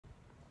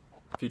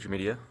Future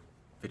Media,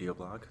 video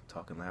blog,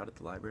 talking loud at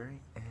the library,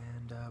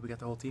 and we got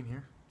the whole team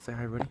here. Say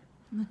hi, everybody.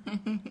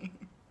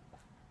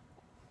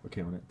 We're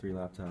killing it. 3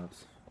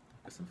 laptops,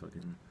 got some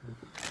fucking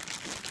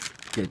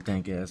get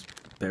dank ass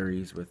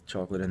berries with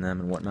chocolate in them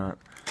and whatnot.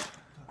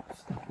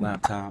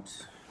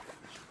 Laptops,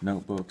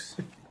 notebooks.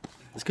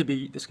 This could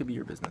be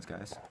your business,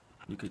 guys.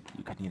 You could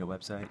need a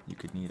website. You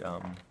could need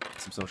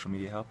some social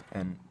media help,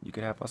 and you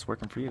could have us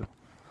working for you.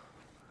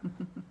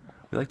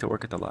 We like to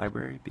work at the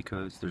library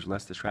because there's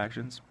less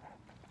distractions.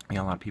 You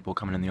know, a lot of people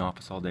coming in the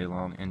office all day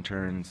long,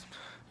 interns,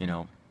 you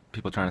know,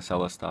 people trying to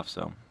sell us stuff,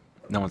 so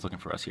no one's looking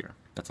for us here.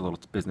 That's a little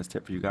business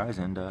tip for you guys,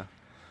 and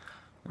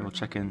we'll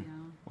check in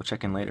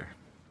later.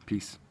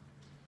 Peace.